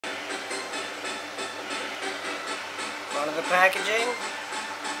Front of the packaging.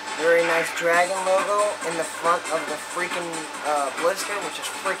 Very nice dragon logo in the front of the freaking blister, which is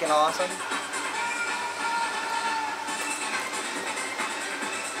freaking awesome.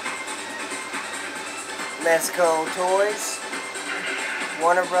 Mezco Toys,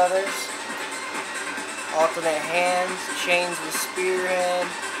 Warner Brothers, alternate hands, chains with spearhead,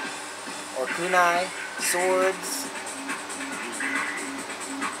 or kunai, swords.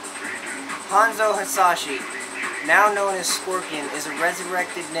 Hanzo Hasashi, now known as Scorpion, is a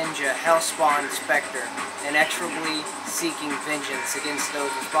resurrected ninja, Hellspawn Spectre, inexorably seeking vengeance against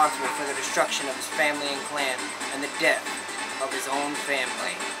those responsible for the destruction of his family and clan, and the death of his own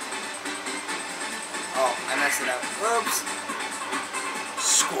family. Oh, I messed it up. Oops.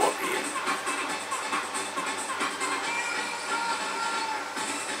 Scorpion.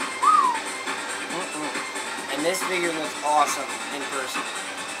 And this figure looks awesome in person.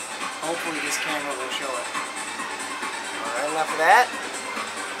 Hopefully this camera will show it. Alright, enough of that.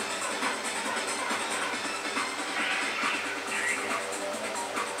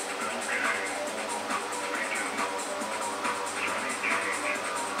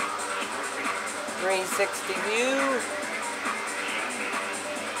 .360 view.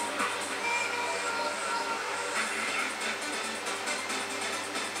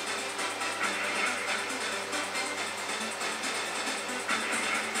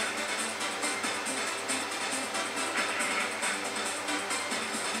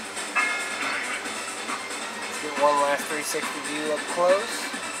 Let's get one last 360 view up close.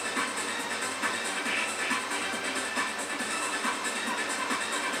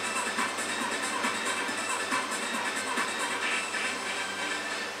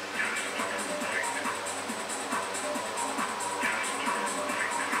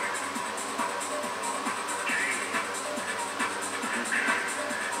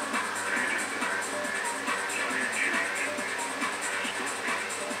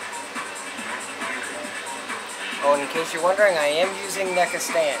 Oh, and in case you're wondering, I am using NECA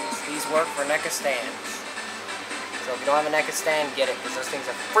stands. These work for NECA stands. So if you don't have a NECA stand, get it, because those things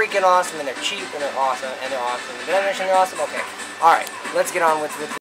are freaking awesome, and they're cheap, and they're awesome, and they're awesome. Did I mention they're awesome? Okay. Alright, let's get on with